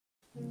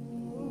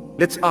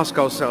Let's ask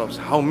ourselves,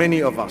 how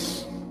many of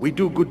us, we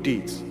do good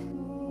deeds,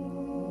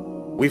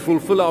 we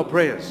fulfill our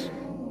prayers,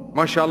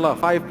 mashallah,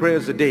 5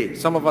 prayers a day,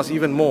 some of us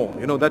even more,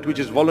 that which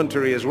is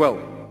voluntary as well.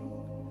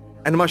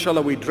 And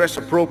mashallah, we dress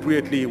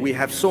appropriately, we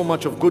have so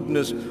much of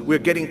goodness, we're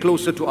getting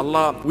closer to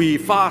Allah, we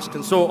fast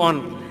and so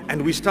on.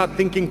 And we start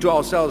thinking to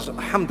ourselves,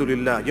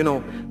 alhamdulillah,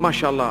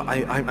 mashallah,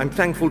 I'm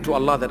thankful to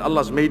Allah that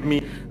Allah's made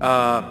me,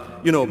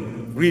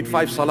 read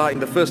 5 salah in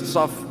the first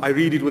saf, I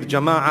read it with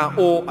jama'ah,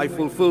 or I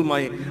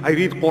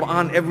read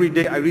Quran every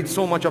day, I read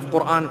so much of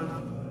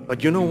Quran.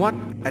 But you know what?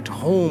 At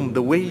home,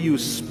 the way you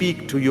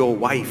speak to your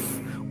wife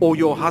or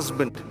your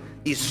husband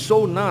is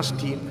so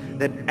nasty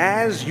that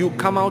as you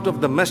come out of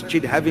the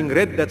masjid having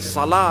read that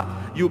salah,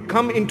 you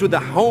come into the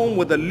home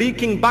with a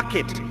leaking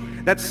bucket.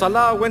 That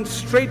salah went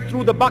straight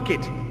through the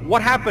bucket.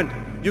 What happened?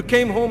 You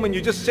came home and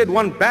you just said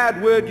one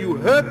bad word, you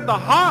hurt the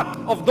heart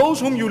of those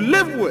whom you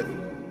live with.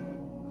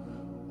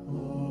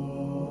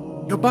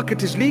 Your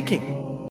bucket is leaking.